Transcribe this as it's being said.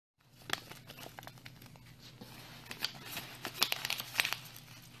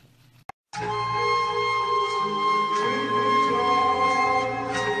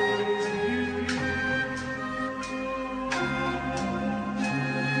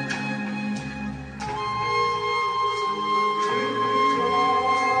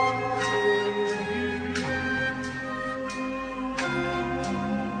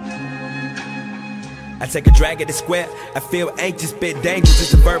take a drag at the square. I feel anxious, bit dangerous.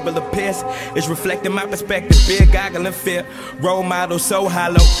 It's a verbal appearance. It's reflecting my perspective. Fear, goggle, and fear. Role model so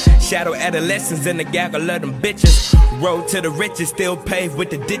hollow. Shadow adolescents in the gaggle of them bitches. Road to the riches, still paved with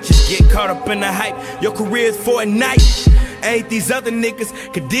the ditches. Get caught up in the hype. Your career's for a night. Ain't these other niggas,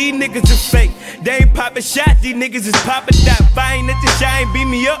 cause these niggas is fake. They ain't poppin' shots, these niggas is poppin' dot. If I ain't at the shine, beat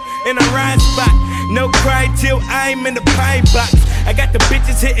me up in a rhyme spot. No cry till I'm in the pine box. I got the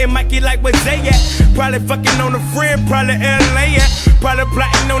bitches hitting Mikey like where they at. Probably fucking on a friend, probably LA at. Probably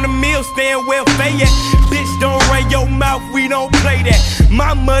plotting on the meal, staying well fed. Bitch, don't run your mouth, we don't play that.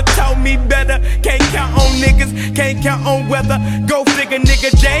 Mama taught me better. Can't count on niggas, can't count on weather. Go figure,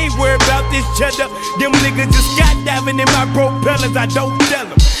 nigga, they ain't worried about this cheddar. Them niggas just skydiving in my propellers, I don't tell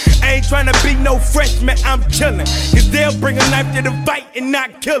them. I ain't tryna be no freshman, I'm chillin'. Cause they'll bring a knife to the fight and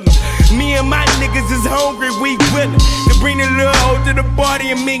not kill them. Me and my niggas is hungry, we willin' to bring the little hoe to the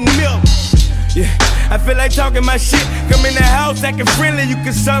party and make milk. Yeah, I feel like talking my shit. Come in the house acting friendly, you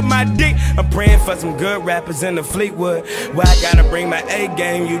can suck my dick. I'm praying for some good rappers in the Fleetwood. Why I gotta bring my A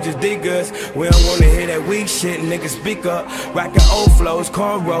game, you just dig us. We don't wanna hear that weak shit, niggas speak up. Rockin' old flows,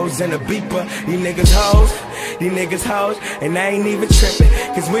 cornrows, and a beeper. These niggas hoes, and I ain't even trippin'.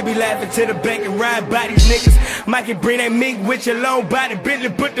 Cause we be laughing to the bank and ride by these niggas. Mikey bring that mink with your long body. Bentley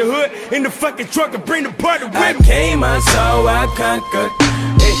put the hood in the fucking trunk and bring the party with me. I came, I saw, I conquered.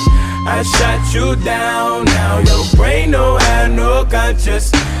 I shot you down, now your brain don't have no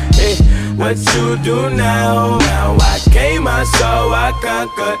conscience. Hey, what you do now? Now I came, I saw, I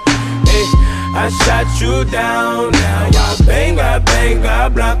conquered. Hey, I shot you down, now y'all bang, I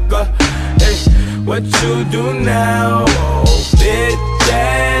block her. Hey, what you do now? Oh, bitch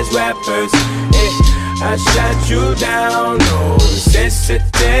ass rappers. Hey, I shot you down, no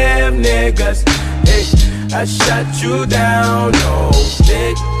sensitive niggas. Hey, I shot you down, no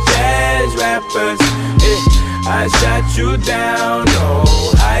bitch ass rappers. Yeah, I shot you down, no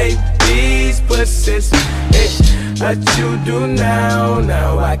hype these pussies. Yeah, what you do now?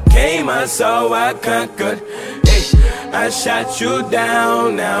 Now I came, I saw, I conquered. Yeah, I shot you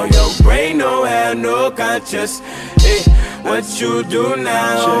down, now your brain don't have no conscience. Yeah, what you do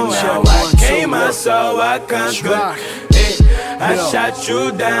now? Now I came, I saw, I conquered. I shot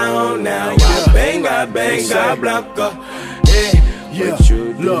you down, now I bang, I block her. Yeah, what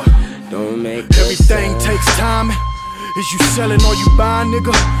you do, look, don't make everything takes time. Is you selling or you buying,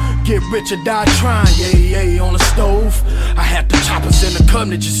 nigga? Get rich or die trying, yeah, on the stove. I had the choppers in the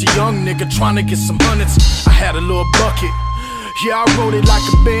cabinet, just a young nigga trying to get some hundreds. I had a little bucket. Yeah, I rode it like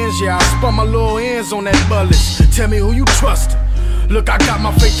a Benz, yeah, I spun my little ends on that bullets. Tell me who you trust. Look, I got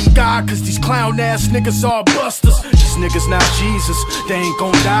my faith in God, cause these clown ass niggas are busters. These niggas not Jesus, they ain't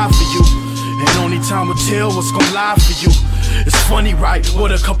gon' die for you. And only time will tell what's gon' lie for you. It's funny, right,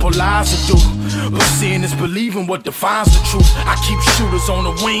 what a couple lies will do. But seeing is believing, what defines the truth. I keep shooters on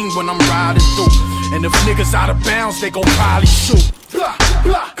the wing when I'm riding through. And if niggas out of bounds, they gon' probably shoot.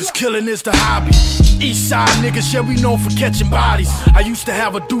 Cause killing is the hobby. East side niggas, yeah, we known for catching bodies. I used to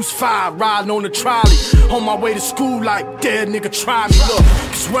have a deuce 5 riding on the trolley. On my way to school like, dead nigga, try me. Look,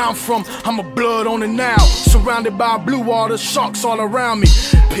 cause where I'm from, I'm a blood on the Nile. Surrounded by blue water, sharks all around me.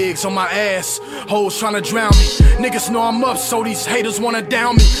 Pigs on my ass, hoes tryna drown me. Niggas know I'm up, so these haters wanna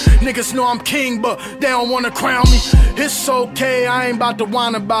down me. Niggas know I'm king, but they don't wanna crown me. It's okay, I ain't about to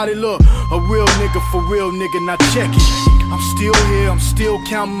whine about it. Look, a real nigga for real nigga, now check it. I'm still here, I'm still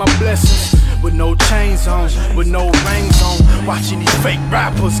counting my blessings. With no chains on, with no rings on. Watching these fake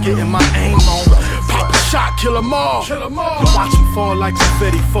rappers getting my aim on. Pop a shot, kill them all. Watch them fall like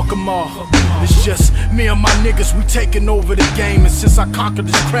confetti, fuck them all. It's just me and my niggas, we taking over the game. And since I conquered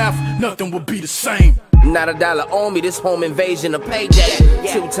this craft, nothing will be the same. Not a dollar on me, this home invasion a payday.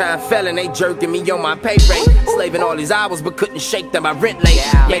 Two-time felon, they jerking me on my pay rate. Slaving all these hours, but couldn't shake that my rent late.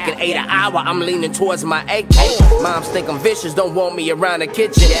 Making 8 an hour, I'm leaning towards my AK. Moms think I'm vicious, don't want me around the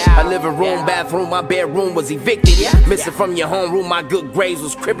kitchen. My living room, bathroom, my bedroom was evicted. Missing from your homeroom, my good grades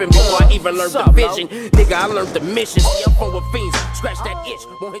was crippin' before I even learned the vision. Nigga, I learned the mission. See, I'm from with fiends, scratch that itch.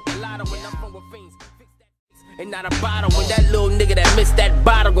 Won't hit the lotto when I'm from with fiends. And not a bottle, when that little nigga that missed that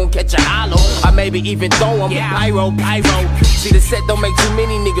bottle gon' catch a hollow. I maybe even throw him pyro. See, the set don't make too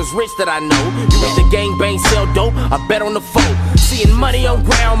many niggas rich that I know. You hit the gang bang, sell dope, I bet on the foe. Seeing money on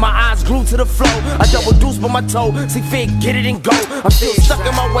ground, my eyes glued to the flow. I double deuce by my toe, see fig, get it and go. I'm still stuck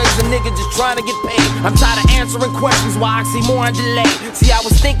in my ways, a nigga just trying to get paid. I'm tired of answering questions, why I see more on delay. See, I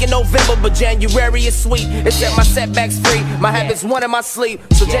was thinking November, but January is sweet. It set my setbacks free, my habits one in my sleep.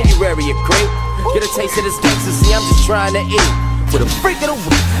 So January a creep. Get a taste of this gangster, see I'm just trying to eat. With a freak of the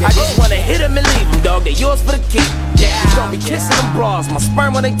week, I just wanna hit him and leave him, dog, they yours for the keep. You don't be kissing them bras, my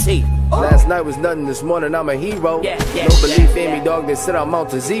sperm on their teeth. Last night was nothing, this morning I'm a hero. No belief in me, dog, they said I'm out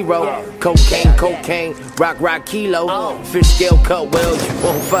to zero. Cocaine, rock kilo. Fish scale cut well, you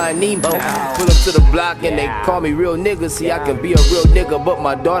won't find Nemo. Pull up to the block and they call me real nigga. See, I can be a real nigga, but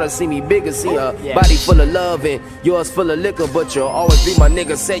my daughter see me bigger. See, her body full of love and yours full of liquor, but you'll always be my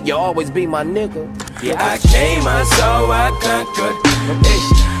nigga. Said you'll always be my nigga. I came, I saw, I conquered. Hey,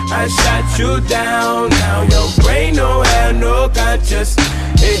 I shot you down. Now your brain don't have no conscience.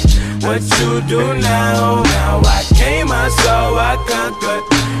 Hey, what you do now? Now I came, I saw, I conquered.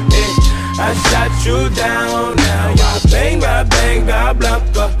 Hey, I shot you down. Now y'all bang, I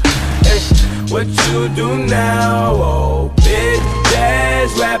blanca. Hey, what you do now? Oh, bitch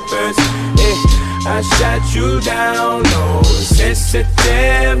ass rappers. Hey, I shot you down. Oh,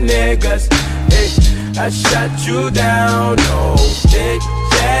 sensitive niggas. Hey, I shot you down. Oh, bitch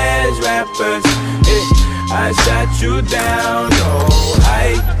ass rappers. Hey, I shot you down. Oh,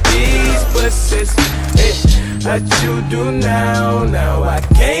 hide these pussies. Hey, what you do now? Now I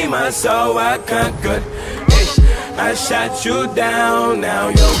came, I saw, I conquered. Hey, I shot you down. Now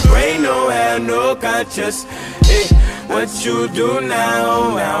your brain don't have no conscience. Hey, what you do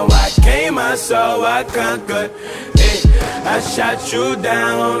now? Now I came, I saw, I conquered. Hey, I shot you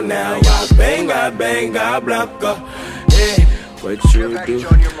down. Now y'all bang, I blanca. Hey, what you do?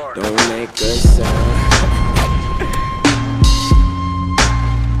 Don't make a sound.